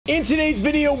In today's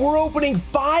video, we're opening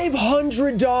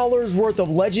 $500 worth of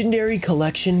Legendary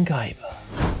Collection Kaiba.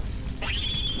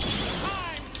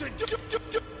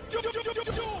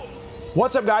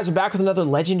 What's up, guys? We're back with another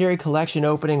Legendary Collection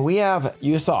opening. We have,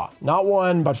 you saw, not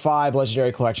one, but 5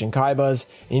 Legendary Collection Kaibas.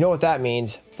 And you know what that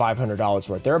means? $500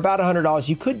 worth. They're about $100.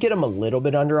 You could get them a little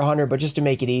bit under 100, but just to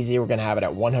make it easy, we're gonna have it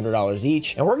at $100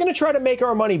 each. And we're gonna try to make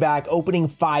our money back opening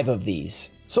 5 of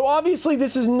these. So obviously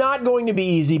this is not going to be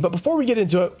easy, but before we get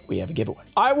into it, we have a giveaway.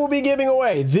 I will be giving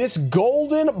away this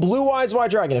golden Blue Eyes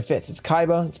White Dragon. It fits, it's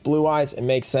Kaiba, it's Blue Eyes, it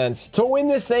makes sense. To win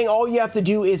this thing, all you have to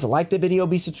do is like the video,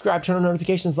 be subscribed, turn on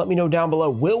notifications, let me know down below,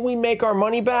 will we make our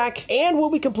money back? And will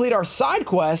we complete our side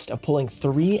quest of pulling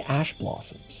 3 Ash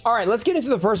Blossoms? All right, let's get into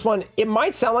the first one. It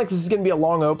might sound like this is gonna be a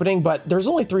long opening, but there's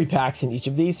only 3 packs in each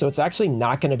of these, so it's actually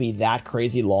not gonna be that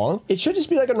crazy long. It should just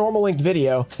be like a normal length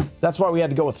video. That's why we had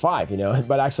to go with 5, you know?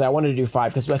 But actually I wanted to do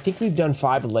 5 because I think we've done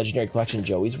 5 of Legendary Collection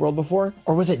Joey's World before,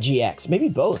 or was it GX? Maybe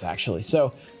both, actually.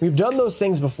 So we've done those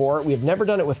things before. We've never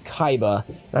done it with Kaiba,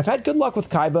 and I've had good luck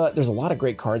with Kaiba. There's a lot of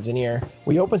great cards in here.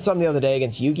 We opened some the other day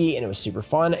against Yugi, and it was super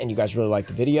fun, and you guys really liked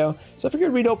the video. So I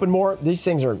figured we'd open more. These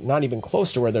things are not even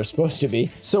close to where they're supposed to be.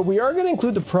 So we are going to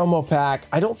include the promo pack.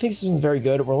 I don't think this one's very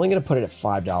good. We're only going to put it at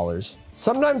 $5.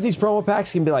 Sometimes these promo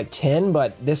packs can be like 10,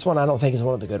 but this one I don't think is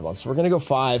one of the good ones. So we're gonna go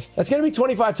 5. That's gonna be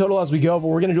 25 total as we go, but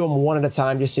we're gonna do them one at a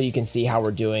time just so you can see how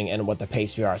we're doing and what the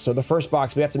pace we are. So the first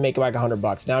box, we have to make it like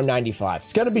 $100, now 95.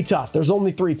 It's gonna be tough. There's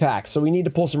only 3 packs, so we need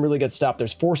to pull some really good stuff.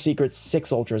 There's 4 secrets,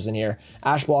 6 ultras in here.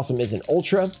 Ash Blossom is an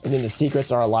ultra, and then the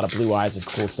secrets are a lot of blue eyes and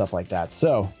cool stuff like that.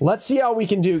 So let's see how we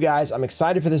can do, guys. I'm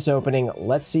excited for this opening.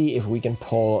 Let's see if we can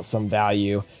pull some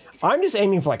value. I'm just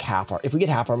aiming for like if we get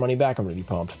half our money back, I'm gonna be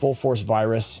pumped. Full Force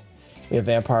Virus. We have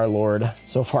Vampire Lord.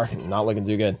 So far, not looking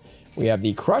too good. We have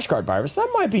the Crush Card Virus. That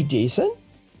might be decent.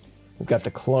 We've got the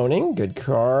Cloning. Good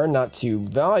card. Not too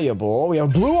valuable. We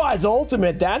have Blue Eyes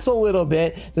Ultimate. That's a little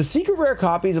bit. The secret rare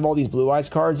copies of all these Blue Eyes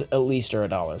cards at least are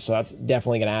 $1. So that's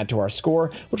definitely going to add to our score,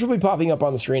 which will be popping up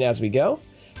on the screen as we go.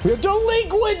 We have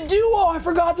Delinquent Duo. I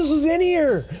forgot this was in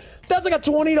here. That's like a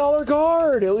 $20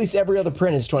 card. At least every other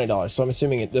print is $20. So I'm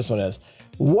assuming this one is.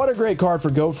 What a great card for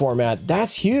Go format.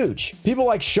 That's huge. People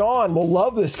like Sean will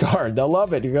love this card. They'll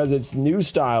love it because it's new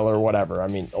style or whatever. I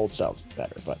mean, old style's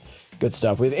better, but good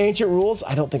stuff. We have Ancient Rules.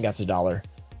 I don't think that's $1.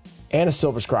 And a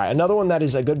Silver Scry. Another one that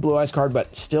is a good Blue Eyes card,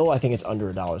 but still I think it's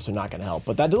under $1, so not gonna help.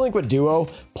 But that Delinquent Duo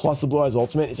plus the Blue Eyes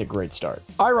Ultimate is a great start.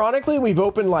 Ironically, we've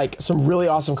opened like some really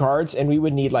awesome cards and we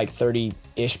would need like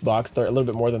 30-ish bucks, a little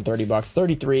bit more than 30 bucks,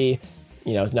 33,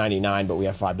 you know, it's 99, but we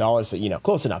have $5, so, you know,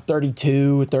 close enough,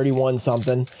 32, 31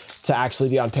 something to actually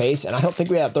be on pace. And I don't think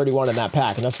we have 31 in that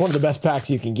pack, and that's one of the best packs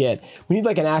you can get. We need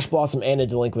like an Ash Blossom and a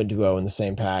Delinquent Duo in the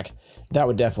same pack. That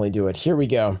would definitely do it. Here we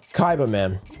go. Kaiba,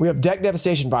 man. We have Deck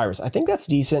Devastation Virus. I think that's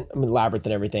decent. I mean, Labyrinth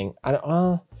and everything. I don't,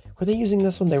 were they using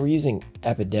this one? They were using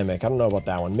Epidemic. I don't know about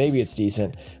that one. Maybe it's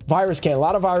decent. Virus Can. A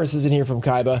lot of viruses in here from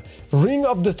Kaiba. Ring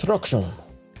of Destruction.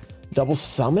 Double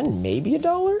Summon, maybe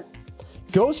 $1?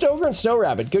 Ghost Ogre and Snow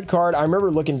Rabbit, good card. I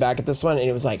remember looking back at this one and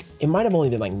it was like, it might have only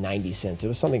been like 90 cents. It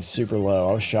was something super low.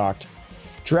 I was shocked.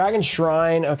 Dragon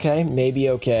Shrine, okay,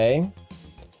 maybe okay.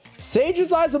 Sage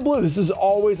with Eyes of Blue. This is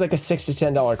always like a $6 to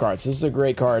 $10 card. So this is a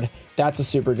great card. That's a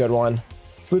super good one.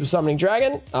 Flute of Summoning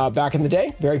Dragon, back in the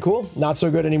day, very cool. Not so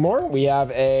good anymore. We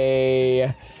have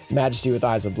a Majesty with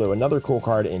Eyes of Blue, another cool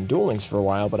card in Duel Links for a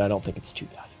while, but I don't think it's too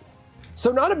valuable.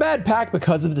 So not a bad pack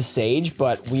because of the Sage,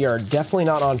 but we are definitely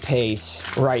not on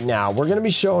pace right now. We're going to be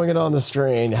showing it on the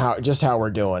screen, just how we're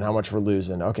doing, how much we're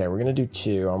losing. Okay, we're going to do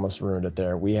 2. Almost ruined it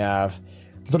there. We have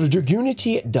the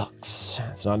Dragunity Ducks.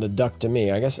 It's not a duck to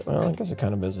me. I guess, well, I guess it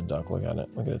kind of is a duck. Look at it.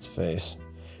 Look at its face.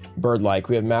 Bird-like.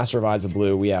 We have Master of Eyes of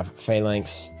Blue. We have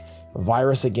Phalanx.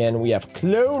 Virus again. We have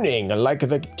Cloning, like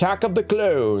the Attack of the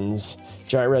Clones.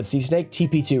 Giant Red Sea Snake,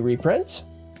 TP2 reprint.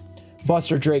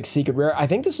 Buster Drake Secret Rare. I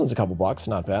think this one's a couple bucks,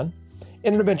 not bad.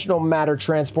 Interdimensional Matter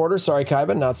Transporter. Sorry,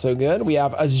 Kaiba, not so good. We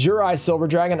have Azure Eye Silver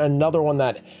Dragon, another one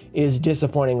that is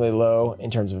disappointingly low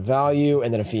in terms of value,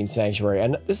 and then a Fiend Sanctuary.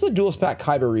 And this is a Duelist Pack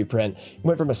Kaiba reprint. It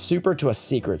went from a super to a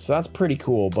secret, so that's pretty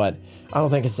cool, but I don't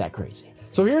think it's that crazy.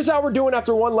 So here's how we're doing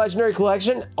after one Legendary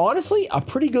Collection. Honestly, a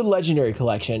pretty good Legendary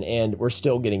Collection, and we're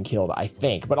still getting killed, I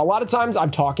think. But a lot of times I'm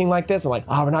talking like this, I'm like,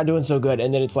 oh, we're not doing so good,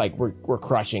 and then it's like, we're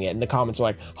crushing it, and the comments are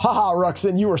like, haha,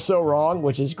 Ruxin, you were so wrong,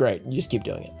 which is great. You just keep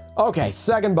doing it. Okay,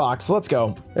 second box, let's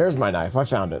go. There's my knife, I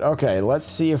found it. Okay, let's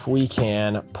see if we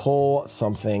can pull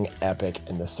something epic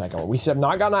in the second one. We have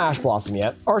not gotten an Ash Blossom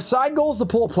yet. Our side goal is to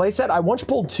pull a playset. I once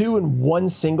pulled 2 in one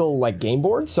single like game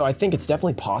board, so I think it's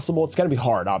definitely possible. It's gonna be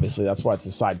hard, obviously, that's why it's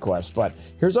a side quest, but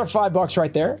here's our $5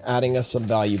 right there, adding us some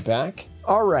value back.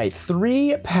 All right,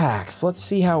 3 packs. Let's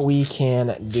see how we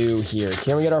can do here.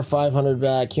 Can we get our 500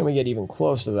 back? Can we get even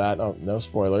close to that? Oh, no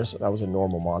spoilers. That was a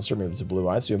normal monster. Maybe it's a blue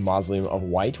eyes. We have Mausoleum of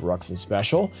White, Ruxin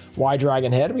Special. Y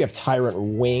Dragon Head. We have Tyrant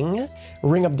Wing.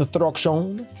 Ring of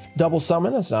Destruction. Double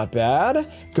Summon. That's not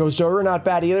bad. Ghost Ogre. Not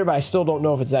bad either, but I still don't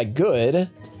know if it's that good.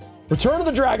 Return of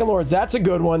the Dragon Lords. That's a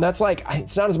good one. That's like,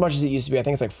 it's not as much as it used to be. I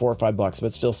think it's like $4 or $5,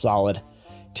 but still solid.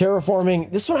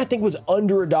 Terraforming. This one I think was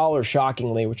under $1,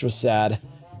 shockingly, which was sad.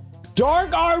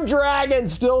 Dark Arm Dragon,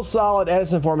 still solid.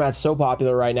 Edison format's so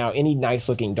popular right now. Any nice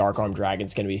looking Dark Arm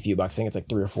Dragon's gonna be a few bucks. I think it's like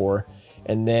 3 or 4.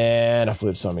 And then a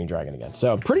Flip Summoning Dragon again.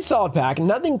 So pretty solid pack.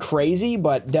 Nothing crazy,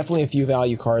 but definitely a few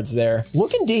value cards there.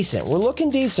 Looking decent. We're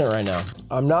looking decent right now.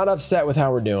 I'm not upset with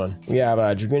how we're doing. We have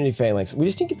Dragunity Phalanx. We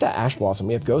just didn't get that Ash Blossom.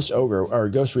 We have Ghost Ogre or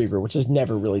Ghost Reaper, which has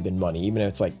never really been money, even if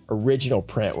it's like original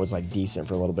print was like decent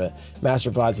for a little bit. Master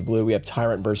of Blades of Blue. We have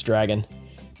Tyrant Burst Dragon.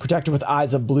 Protector with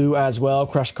Eyes of Blue as well.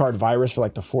 Crush Card Virus for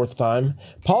like the 4th time.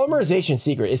 Polymerization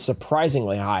Secret is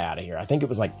surprisingly high out of here. I think it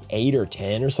was like 8 or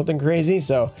 10 or something crazy.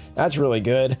 So that's really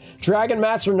good. Dragon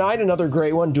Master Knight, another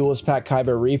great one. Duelist Pack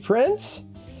Kaiba reprint.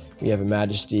 We have a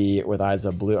Majesty with Eyes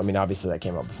of Blue. I mean, obviously that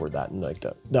came out before that and like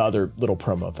the other little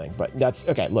promo thing. But that's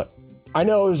okay. Look. I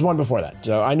know there's one before that,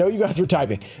 so I know you guys were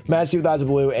typing. Majesty with Eyes of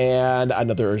Blue and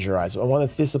another Azure Eyes. One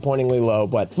that's disappointingly low,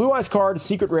 but Blue Eyes card,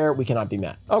 secret rare, we cannot be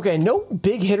met. Okay, no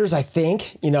big hitters, I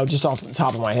think, you know, just off the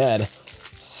top of my head.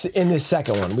 In this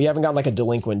second one, we haven't got like a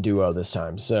delinquent duo this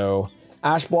time, so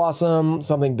Ash Blossom,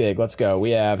 something big, let's go.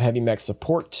 We have Heavy Mech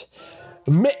Support.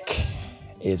 Mick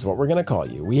is what we're gonna call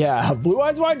you. We have Blue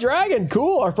Eyes White Dragon,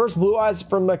 cool. Our first Blue Eyes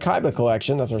from the Kaiba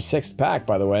collection. That's our 6th pack,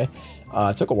 by the way.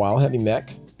 It took a while, Heavy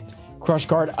Mech. Crush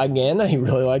card again. He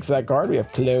really likes that card. We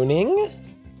have Cloning.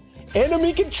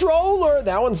 Enemy Controller.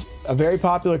 That one's a very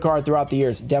popular card throughout the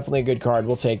years. Definitely a good card.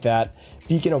 We'll take that.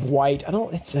 Beacon of White.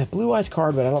 It's a Blue Eyes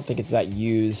card, but I don't think it's that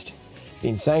used.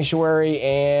 Being Sanctuary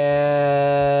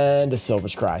and a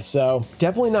Silver's Cry. So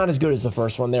definitely not as good as the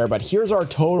first one there, but here's our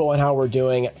total and how we're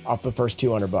doing off the first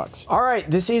 200 bucks. All right,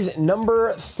 this is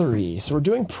number 3. So we're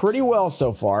doing pretty well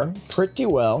so far. Pretty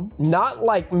well. Not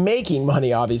like making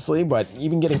money, obviously, but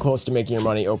even getting close to making your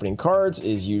money opening cards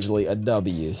is usually a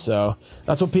W. So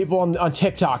that's what people on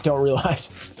TikTok don't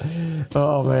realize.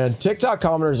 Oh man, TikTok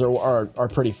commenters are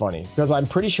pretty funny because I'm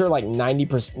pretty sure like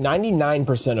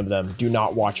 99% of them do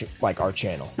not watch like our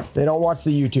channel. They don't watch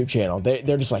the YouTube channel.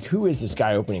 They're just like, who is this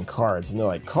guy opening cards? And they're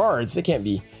like, cards? They can't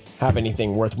have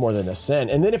anything worth more than a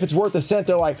cent. And then if it's worth a cent,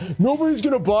 they're like, nobody's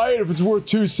gonna buy it if it's worth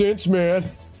 2 cents, man.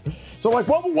 So I'm like,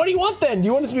 what do you want then? Do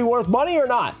you want it to be worth money or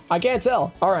not? I can't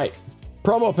tell. All right,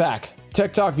 promo pack.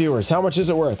 TikTok viewers, how much is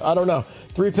it worth? I don't know.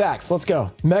 3 packs, let's go.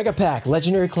 Mega pack,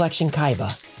 Legendary Collection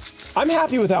Kaiba. I'm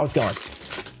happy with how it's gone.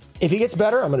 If it gets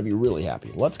better, I'm gonna be really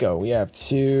happy. Let's go. We have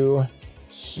 2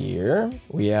 here.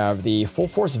 We have the Full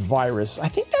Force Virus. I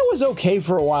think that was okay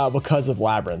for a while because of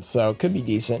Labyrinth, so it could be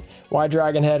decent. Y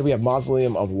Dragon Head. We have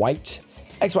Mausoleum of White.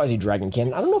 XYZ Dragon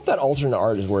Cannon. I don't know if that alternate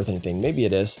art is worth anything. Maybe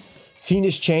it is.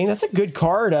 Fiendish Chain. That's a good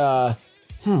card.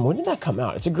 When did that come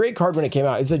out? It's a great card when it came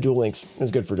out. It's a Duel Links. It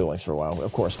was good for Duel Links for a while,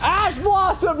 of course. Ash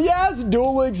Blossom, yes!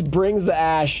 Duel Links brings the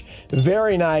Ash.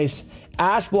 Very nice.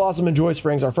 Ash Blossom and Joy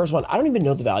Springs, our first one. I don't even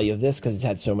know the value of this because it's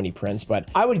had so many prints, but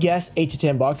I would guess 8 to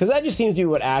 10 bucks because that just seems to be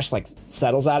what Ash like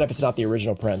settles at if it's not the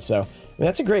original print. So I mean,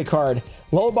 that's a great card.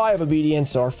 Lullaby of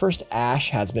Obedience. So our first Ash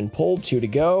has been pulled. 2 to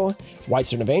go. White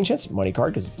Stone of Ancients, money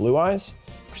card because it's Blue Eyes.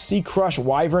 Sea Crush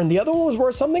Wyvern. The other one was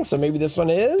worth something, so maybe this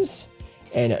one is.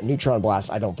 And Neutron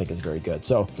Blast, I don't think is very good.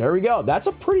 So there we go. That's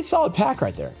a pretty solid pack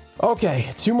right there. Okay,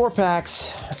 2 more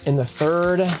packs in the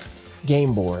 3rd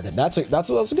game board. That's a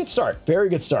good start. Very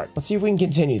good start. Let's see if we can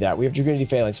continue that. We have Dragunity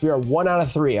Phalanx. We are 1 out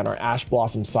of 3 on our Ash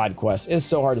Blossom side quest. It is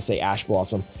so hard to say Ash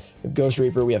Blossom. We have Ghost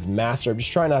Reaper. We have Master. I'm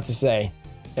just trying not to say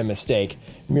a mistake.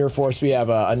 Mirror Force. We have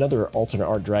another alternate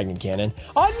art Dragon Cannon.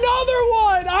 Another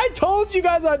one! I told you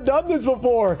guys I've done this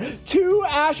before. 2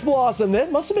 Ash Blossom.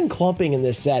 That must have been clumping in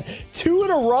this set. 2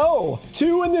 in a row.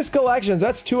 2 in this collection.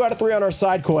 That's 2 out of 3 on our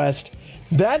side quest.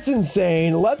 That's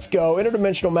insane. Let's go.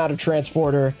 Interdimensional Matter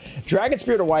Transporter. Dragon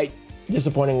Spirit of White.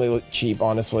 Disappointingly cheap,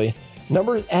 honestly.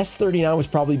 Number S39 was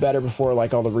probably better before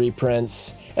like all the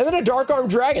reprints. And then a Dark Arm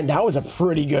Dragon. That was a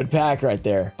pretty good pack right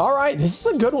there. All right, this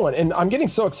is a good one. And I'm getting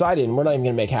so excited, and we're not even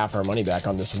gonna make half our money back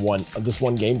on this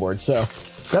one game board. So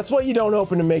that's why you don't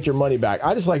open to make your money back.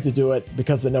 I just like to do it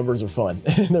because the numbers are fun.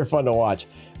 They're fun to watch.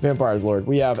 Vampire's Lord.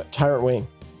 We have Tyrant Wing.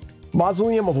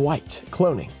 Mausoleum of White.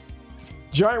 Cloning.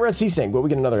 Giant Red Sea Snake. Will we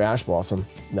get another Ash Blossom?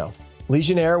 No.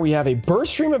 Legionnaire. We have a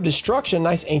Burst Stream of Destruction.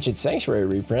 Nice Ancient Sanctuary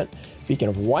reprint. Beacon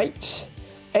of White.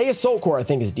 A Assault Core, I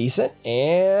think, is decent,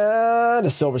 and a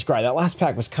Silver Scry. That last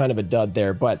pack was kind of a dud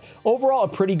there, but overall, a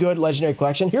pretty good Legendary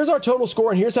Collection. Here's our total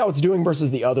score, and here's how it's doing versus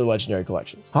the other Legendary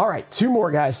Collections. All right, 2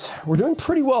 more, guys. We're doing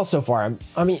pretty well so far.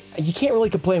 I mean, you can't really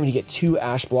complain when you get 2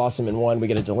 Ash Blossom in one. We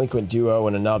get a Delinquent Duo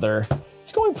in another.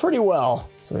 It's going pretty well.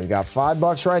 So we got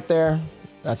 $5 right there.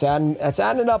 That's adding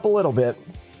it up a little bit.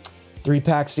 3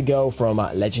 packs to go from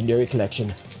Legendary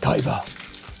Collection.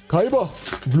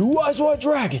 Kaiba, Blue Eyes White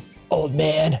Dragon. Old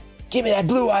man, give me that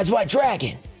Blue Eyes White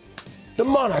Dragon. The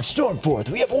Monarch Stormforth,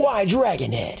 we have a White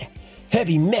Dragon Head.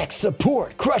 Heavy Mech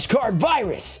Support, Crush Card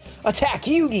Virus, Attack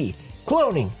Yugi,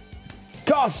 Cloning,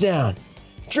 Cost Down,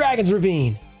 Dragon's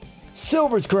Ravine,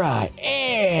 Silver's Cry,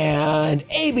 and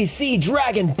ABC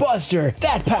Dragon Buster.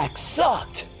 That pack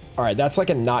sucked. All right, that's like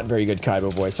a not very good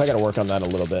Kaiba voice. I got to work on that a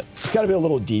little bit. It's got to be a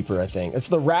little deeper, I think. It's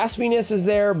the raspiness is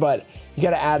there, but you got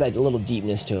to add a little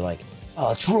deepness to it, like,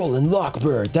 oh, Droll and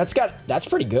Lockbird. That's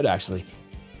pretty good, actually.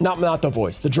 Not the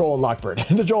voice, the Droll and Lockbird.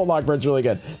 The Droll and Lockbird's really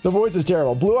good. The voice is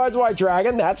terrible. Blue Eyes White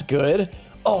Dragon, that's good.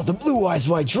 Oh, the Blue Eyes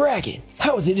White Dragon.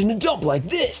 How is it in a dump like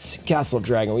this? Castle of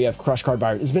Dragon, we have Crush Card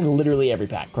Virus. It's been literally every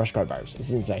pack. Crush Card Virus,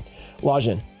 it's insane.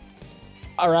 Lajin.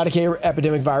 Eradicate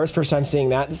Epidemic Virus, first time seeing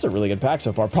that. This is a really good pack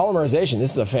so far. Polymerization,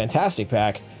 this is a fantastic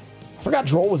pack. I forgot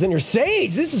Droll was in your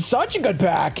Sage. This is such a good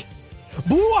pack.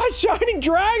 Blue Eyes Shining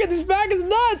Dragon, this pack is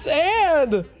nuts.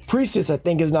 And Priestess, I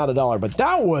think, is not $1, but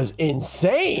that was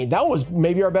insane. That was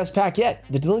maybe our best pack yet.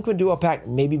 The Delinquent Duo pack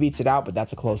maybe beats it out, but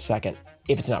that's a close second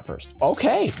if it's not first.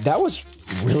 Okay, that was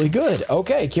really good.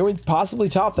 Okay, can we possibly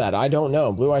top that? I don't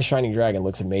know. Blue Eyes Shining Dragon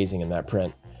looks amazing in that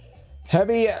print.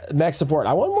 Heavy Mech Support.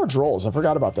 I want more Drolls. I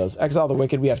forgot about those. Exile the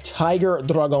Wicked. We have Tiger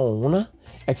Dragon,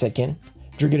 Exedkin,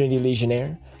 Dragonity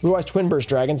Legionnaire. Blue Eyes Twin Burst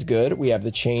Dragon's good. We have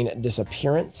the Chain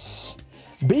Disappearance.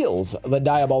 Beals, the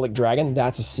Diabolic Dragon.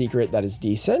 That's a secret that is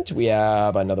decent. We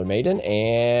have another Maiden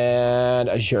and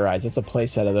Azure Eyes. That's a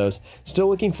playset of those. Still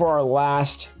looking for our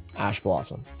last Ash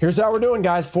Blossom. Here's how we're doing,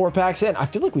 guys. 4 packs in. I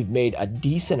feel like we've made a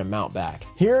decent amount back.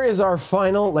 Here is our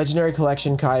final Legendary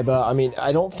Collection Kaiba. I mean,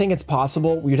 I don't think it's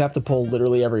possible. We'd have to pull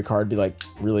literally every card, be like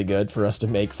really good for us to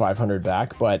make 500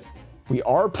 back, but we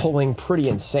are pulling pretty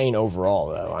insane overall,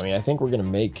 though. I mean, I think we're gonna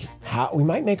make we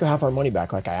might make half our money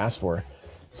back, like I asked for.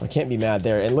 So I can't be mad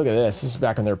there. And look at this. This is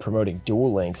back when they're promoting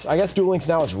Duel Links. I guess Duel Links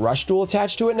now has Rush Duel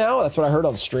attached to it now. That's what I heard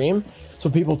on stream. That's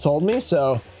what people told me.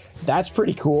 So that's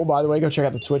pretty cool. By the way, go check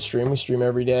out the Twitch stream. We stream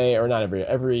every day, or not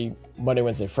every Monday,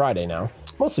 Wednesday, Friday now.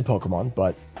 Mostly Pokemon,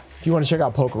 but if you want to check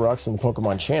out PokeRux and the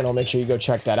Pokemon channel, make sure you go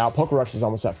check that out. PokeRux is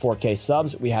almost at 4K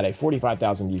subs. We had a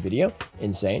 45,000 view video.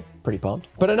 Insane. Pretty pumped.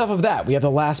 But enough of that. We have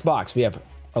the last box. We have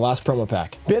our last promo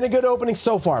pack. Been a good opening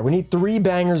so far. We need 3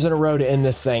 bangers in a row to end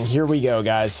this thing. Here we go,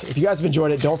 guys. If you guys have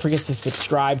enjoyed it, don't forget to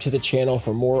subscribe to the channel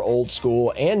for more old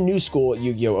school and new school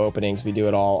Yu-Gi-Oh openings. We do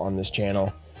it all on this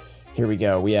channel. Here we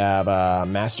go. We have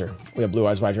Master. We have Blue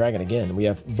Eyes White Dragon again. We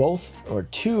have both or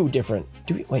 2 different.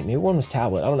 Wait, maybe one was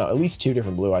Tablet. I don't know. At least 2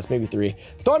 different Blue Eyes, maybe 3.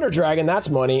 Thunder Dragon. That's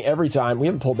money every time. We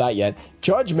haven't pulled that yet.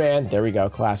 Judge Man. There we go.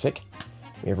 Classic.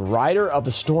 We have Rider of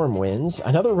the Storm Winds.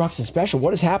 Another Ruxin Special.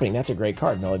 What is happening? That's a great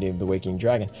card. Melody of the Waking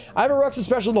Dragon. I have a Ruxin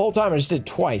Special the whole time. I just did it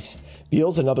twice.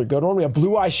 Beals, another good one. We have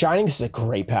Blue Eyes Shining. This is a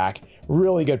great pack.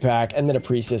 Really good pack. And then a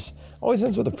Priestess. Always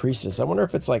ends with a Priestess. I wonder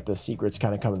if it's like the secrets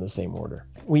kind of come in the same order.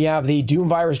 We have the Doom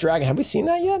Virus Dragon. Have we seen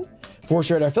that yet? Force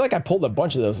Raider. I feel like I pulled a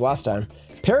bunch of those last time.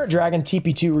 Parrot Dragon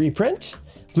TP2 reprint.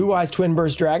 Blue Eyes Twin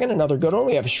Burst Dragon. Another good one.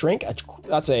 We have Shrink.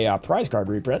 That's a prize card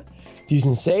reprint.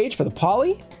 Fusion Sage for the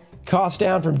Poly. Cost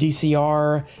Down from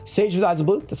DCR. Sage with Eyes of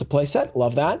Blue. That's a playset.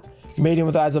 Love that. Maiden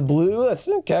with Eyes of Blue. That's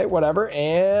okay. Whatever.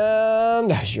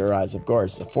 And Azure Eyes, of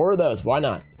course. 4 of those. Why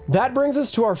not? That brings us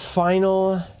to our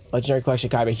final Legendary Collection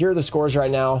Kaiba. Here are the scores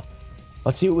right now.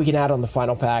 Let's see what we can add on the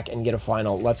final pack and get a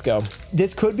final. Let's go.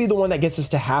 This could be the one that gets us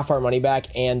to half our money back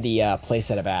and the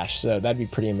playset of Ash. So that'd be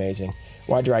pretty amazing.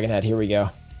 White Dragon Head. Here we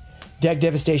go. Deck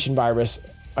Devastation Virus.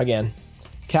 Again.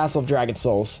 Castle of Dragon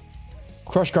Souls.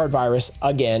 Crush Card Virus.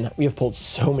 Again. We have pulled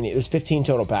so many. There's 15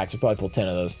 total packs. We probably pulled 10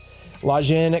 of those.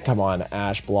 Lajin. Come on.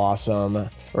 Ash Blossom.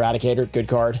 Eradicator. Good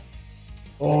card.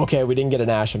 Oh, okay, we didn't get an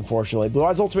Ash, unfortunately. Blue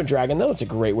Eyes Ultimate Dragon, though. It's a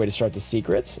great way to start the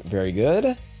secrets. Very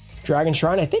good. Dragon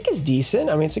Shrine, I think, is decent.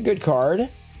 I mean, it's a good card.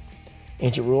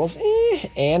 Ancient Rules.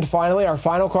 And finally, our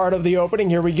final card of the opening.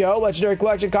 Here we go. Legendary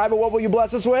Collection Kaiba. What will you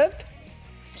bless us with?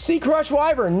 Sea Crush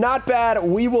Wyvern. Not bad.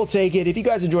 We will take it. If you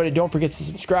guys enjoyed it, don't forget to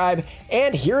subscribe.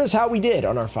 And here is how we did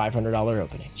on our $500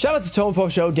 opening. Shout out to Tomfo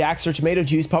Show, Daxter, Tomato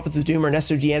Juice, Puffins of Doom,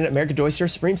 Ernesto Deanna, America Doyster,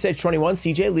 Supreme Stage 21,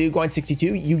 CJ, Liu Guan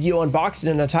 62, Yu-Gi-Oh! Unboxed,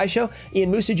 and Natai Show,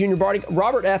 Ian Musa, Jr. Barty,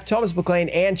 Robert F., Thomas McLean,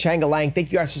 and Changa Lang.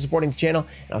 Thank you guys for supporting the channel,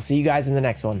 and I'll see you guys in the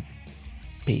next one.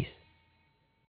 Peace.